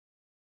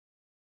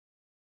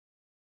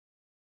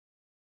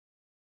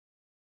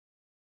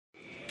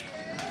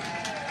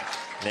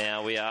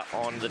Now we are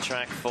on the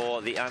track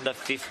for the under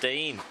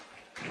 15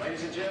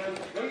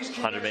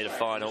 100-metre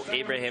final.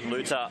 Ibrahim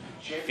Luta,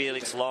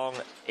 Felix Long,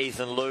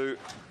 Ethan Liu,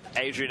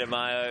 Adrian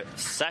Amao,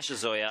 Sasha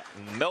Zoya,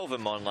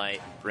 Melvin Monleh,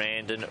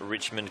 Brandon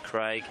Richmond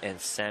Craig,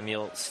 and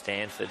Samuel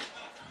Stanford.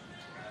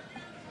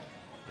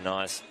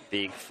 Nice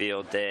big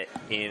field there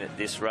in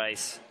this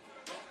race.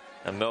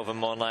 And Melvin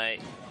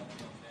Monleh,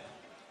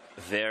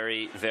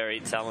 very, very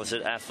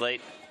talented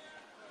athlete.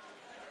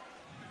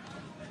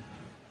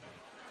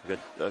 We've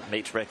got a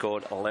meet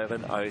record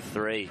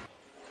 11:03.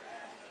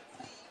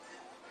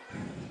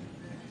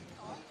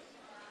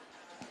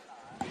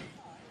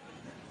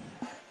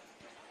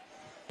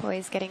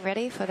 Boys getting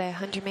ready for their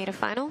 100-metre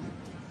final.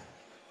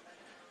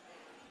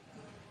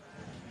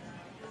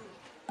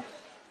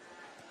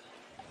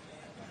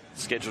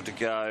 Scheduled to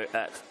go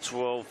at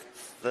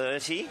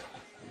 12:30.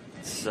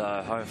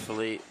 So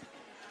hopefully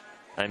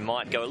they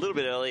might go a little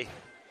bit early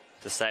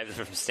to save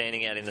them from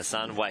standing out in the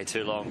sun way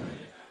too long.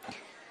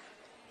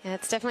 Yeah,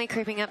 it's definitely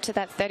creeping up to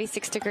that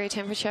 36-degree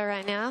temperature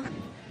right now.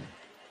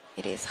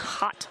 It is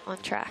hot on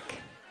track.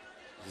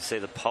 You see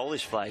the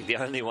Polish flag, the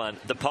only one.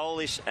 The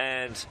Polish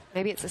and...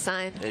 Maybe it's a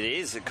sign. It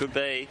is, it could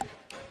be.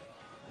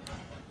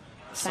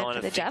 A sign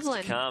of the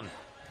javelin to come.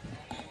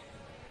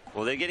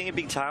 Well, they're getting a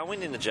big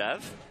tailwind in the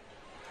jav,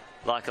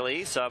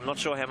 luckily, so I'm not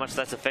sure how much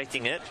that's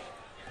affecting it.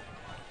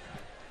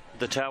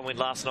 The tailwind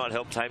last night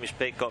helped Hamish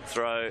Peacock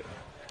throw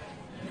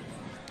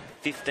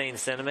 15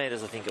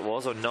 centimetres, I think it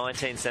was, or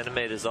 19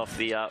 centimetres off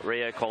the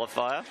Rio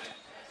qualifier.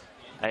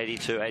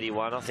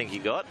 82-81, I think he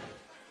got.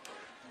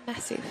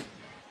 Massive.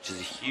 Which is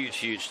a huge,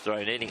 huge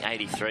throw. Needing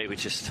 83,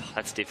 which is,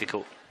 that's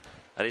difficult.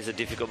 That is a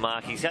difficult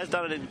mark. He has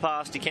done it in the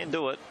past. He can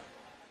do it.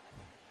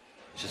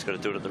 He's just got to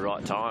do it at the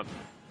right time.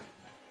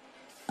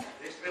 And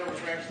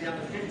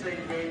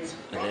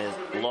there's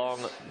Long,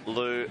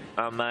 Liu,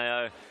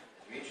 Amao.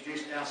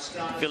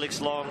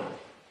 Felix Long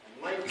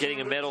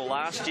getting a medal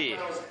last year.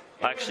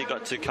 I actually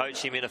got to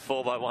coach him in a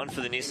 4x1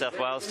 for the New South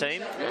Wales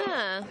team.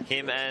 Yeah.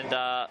 Him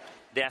and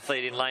the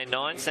athlete in lane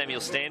 9, Samuel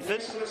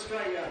Stanford,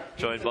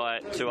 joined by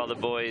two other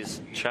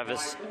boys,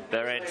 Travis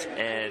Barrett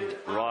and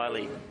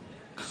Riley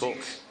Cook.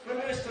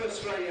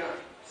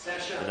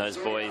 And those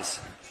boys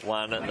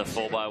won the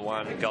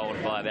 4x1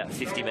 gold by about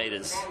 50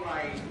 metres.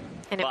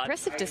 An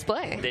impressive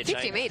display,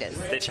 50 metres.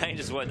 Their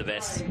changes weren't the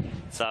best,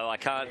 so I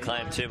can't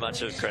claim too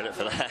much of credit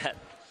for that.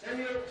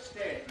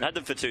 I had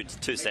them for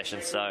two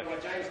sessions, so...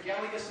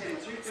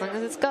 As long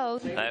as it's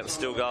gold. It was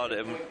still gold.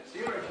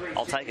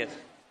 I'll take it.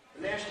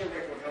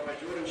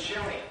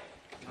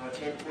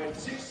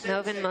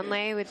 Melvin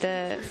Monleh with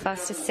the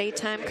fastest seed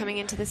time coming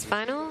into this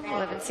final,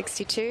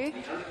 11:62,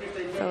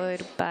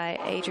 followed by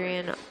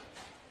Adrian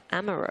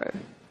Amaro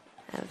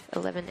of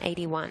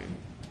 11:81.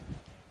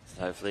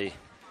 So hopefully,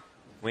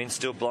 wind's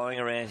still blowing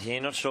around here.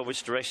 Not sure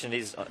which direction it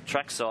is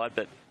trackside,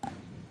 but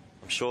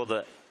I'm sure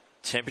the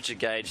temperature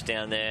gauge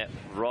down there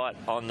right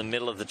on the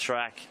middle of the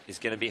track is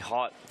going to be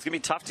hot. It's going to be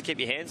tough to keep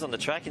your hands on the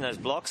track in those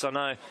blocks. I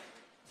know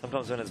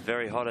sometimes when it's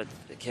very hot, it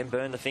can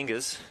burn the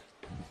fingers.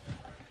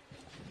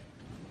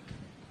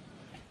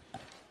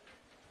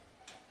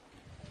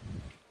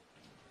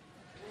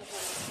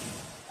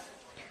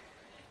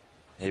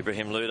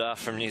 Ibrahim Luta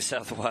from New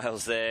South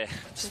Wales there,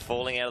 just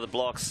falling out of the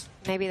blocks.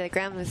 Maybe the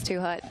ground was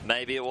too hot.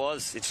 Maybe it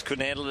was. It just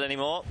couldn't handle it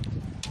anymore.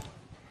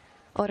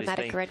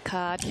 Automatic red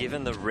card.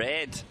 Given the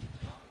red.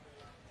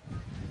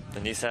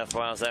 The New South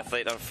Wales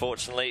athlete,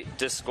 unfortunately,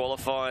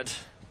 disqualified.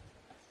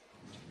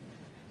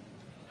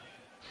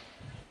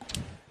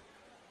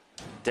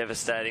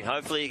 Devastating.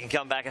 Hopefully he can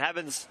come back. It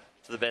happens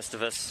to the best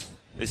of us.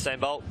 Usain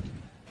Bolt,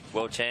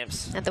 world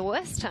champs. At the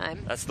worst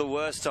time. That's the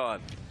worst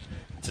time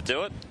to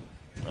do it.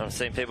 I've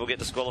seen people get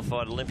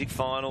disqualified at Olympic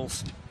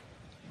finals.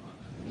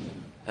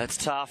 That's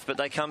tough, but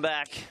they come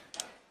back.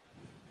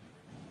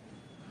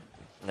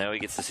 Now he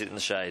gets to sit in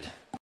the shade.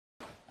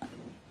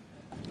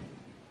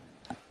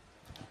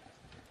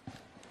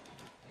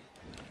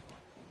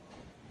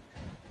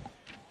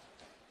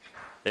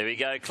 There we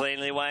go,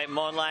 cleanly away.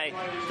 Monleh,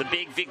 the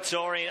big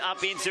Victorian,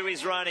 up into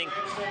his running.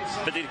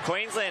 But the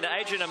Queenslander,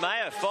 Adrian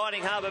Amao,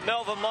 fighting hard, but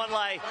Melvin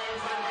Monleh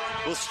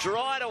will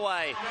stride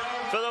away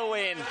for the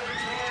win.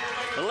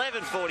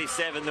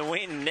 11:47, the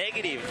win,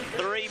 negative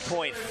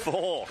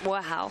 3.4.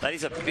 Wow. That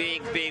is a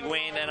big, big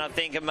win, and I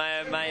think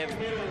Amao may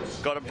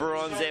have got a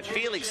bronze there.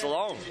 Felix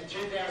Long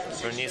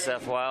from New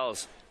South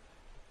Wales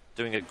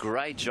doing a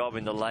great job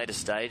in the later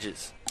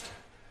stages.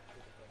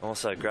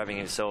 Also grabbing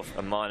himself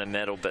a minor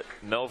medal, but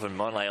Melvin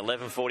Monleh,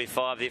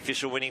 11:45, the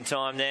official winning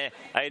time there.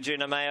 Adrian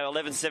Amao,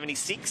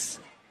 11:76,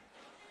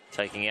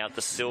 taking out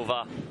the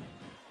silver.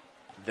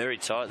 Very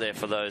tight there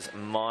for those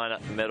minor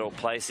medal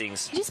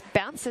placings. He just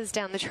bounces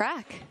down the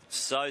track.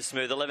 So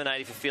smooth,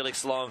 11:80 for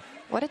Felix Long.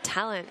 What a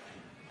talent.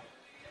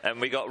 And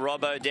we got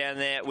Robbo down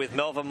there with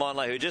Melvin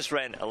Monleh, who just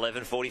ran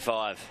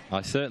 11:45.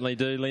 I certainly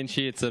do,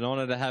 Lynchy. It's an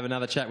honour to have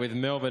another chat with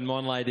Melvin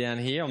Monleh down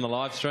here on the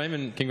live stream,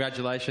 and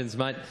congratulations,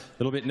 mate. A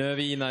little bit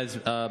nervy in those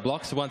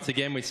blocks. Once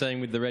again, we're seeing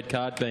with the red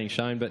card being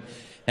shown, but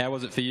how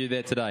was it for you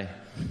there today?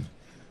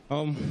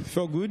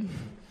 Felt good.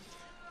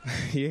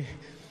 Yeah.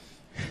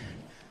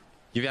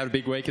 You've had a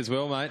big week as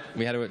well, mate.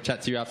 We had a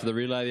chat to you after the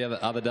relay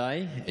the other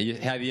day.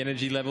 How are the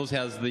energy levels?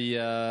 How's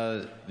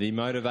the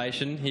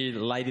motivation here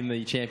late in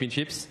the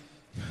championships?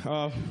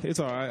 It's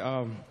all right.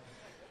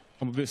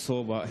 I'm a bit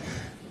sore, but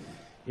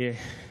yeah.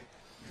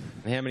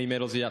 And how many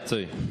medals are you up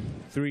to?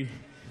 3.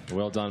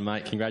 Well done,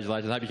 mate.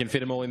 Congratulations. I hope you can fit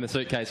them all in the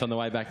suitcase on the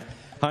way back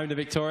home to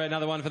Victoria.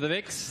 Another one for the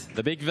Vics.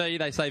 The big V,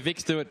 they say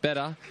Vics do it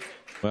better.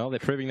 Well, they're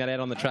proving that out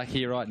on the track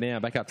here right now.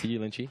 Back up to you,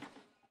 Lynchy.